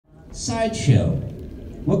Sideshow.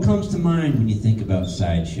 What comes to mind when you think about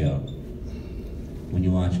Sideshow? When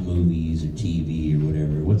you watch movies or TV or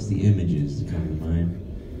whatever, what's the images that come to mind?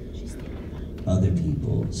 Other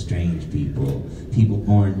people, strange people, people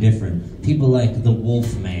born different. People like the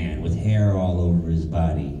wolf man with hair all over his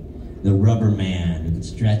body, the rubber man who could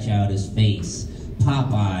stretch out his face,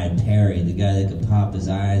 pop-eyed Perry, the guy that could pop his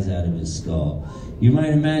eyes out of his skull. You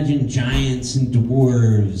might imagine giants and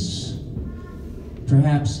dwarves,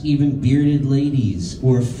 perhaps even bearded ladies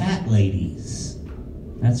or fat ladies.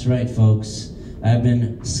 That's right, folks. I've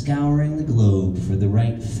been scouring the globe for the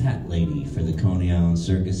right fat lady for the Coney Island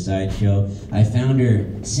Circus Sideshow. I found her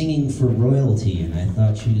singing for royalty, and I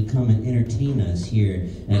thought she could come and entertain us here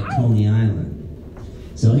at Coney Island.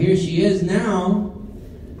 So here she is now,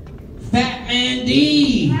 Phat Man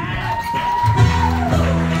Dee!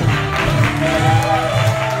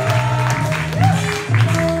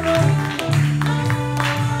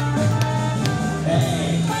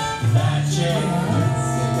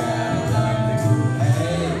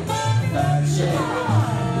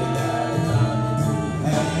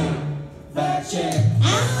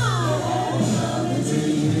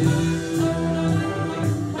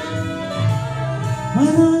 When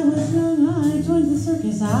I was young, I joined the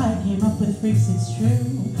circus. I came up with freaks, it's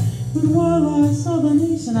true. But while I saw the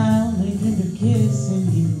nation, I only dreamed of kissing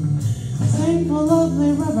you. I sang for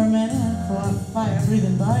lovely rubber men and for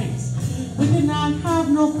fire-breathing bikes. We did not have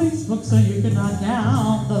no Facebook, so you could not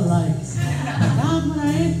count the likes. Not when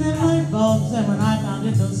I ate them light bulbs and when I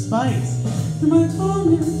pounded those spikes. Through my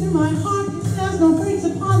tongue and through my heart, there's no brakes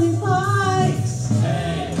upon these bikes.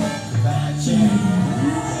 Hey, Phat Chick.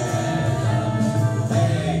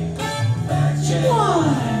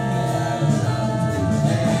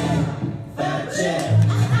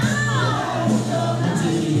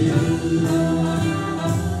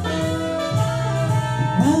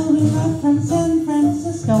 From San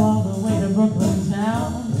Francisco all the way to Brooklyn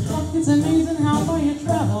town. It's amazing how far you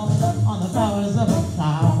travel on the powers of a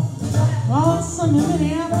plow. Cross some in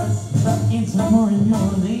Minneapolis, in some more in New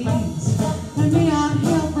Orleans. And me out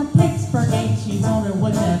here from Pittsburgh, ain't she wonder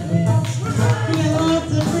what that means. We get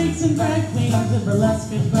lots of freaks and drag queens and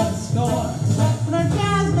burlesque is but a score. But our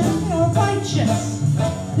jazzmen, they are righteous.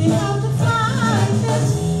 They have to find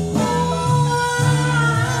this.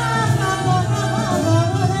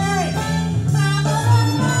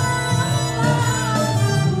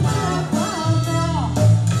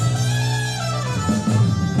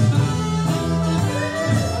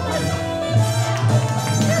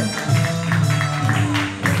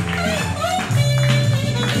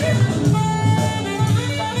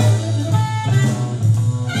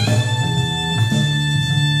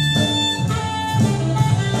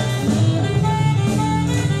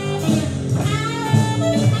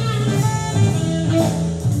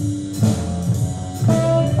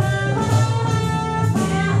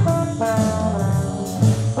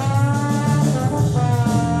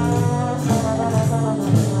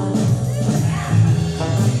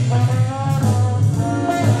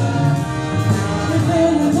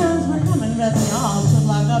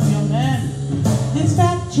 This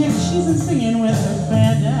Phat Chick, she's in singing with her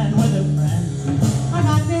band and with her friends. I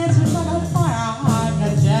got dancers, I got fire, I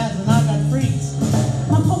got jazz, and I got freaks.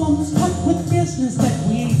 My poem's cut with fierceness that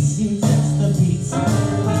we ain't seen since the beats.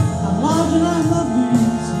 I'm large and I love you,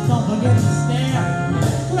 so don't forget to stare.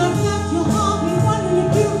 When I've left you, I'll be wondering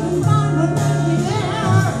if you can find what left me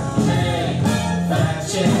there. Hey, Phat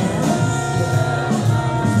Chick.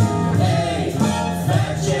 Hey,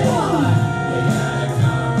 Phat Chick.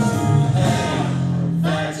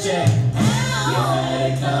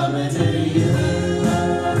 Coming to you.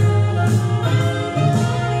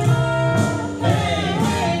 Hey,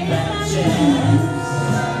 Phat Chick.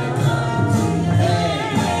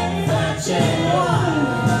 Hey, Phat Chick.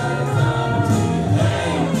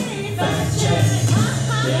 Hey, Phat Chick.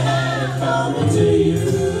 You had it coming to you.